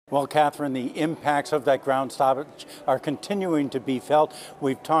Well, Catherine, the impacts of that ground stoppage are continuing to be felt.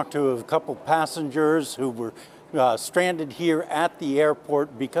 We've talked to a couple passengers who were stranded here at the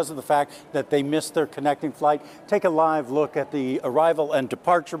airport because of the fact that they missed their connecting flight. Take a live look at the arrival and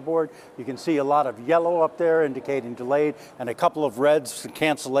departure board. You can see a lot of yellow up there indicating delayed and a couple of reds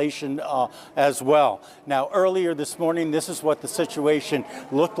cancellation as well. Now, earlier this morning, this is what the situation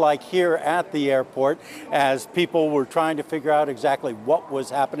looked like here at the airport as people were trying to figure out exactly what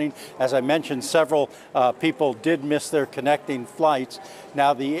was happening. As I mentioned, several people did miss their connecting flights.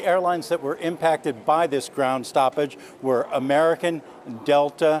 Now, the airlines that were impacted by this ground stoppage were American,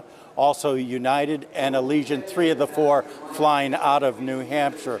 Delta, also United, and Allegiant, 3 of the 4 flying out of New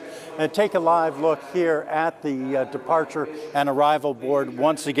Hampshire. And take a live look here at the departure and arrival board.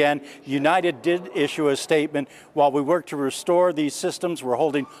 Once again, United did issue a statement. While we work to restore these systems, we're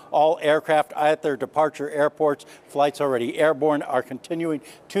holding all aircraft at their departure airports. Flights already airborne are continuing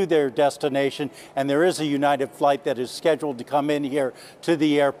to their destination, and there is a United flight that is scheduled to come in here to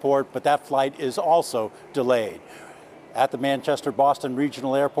the airport, but that flight is also delayed. At the Manchester-Boston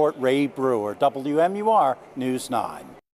Regional Airport, Ray Brewer, WMUR News 9.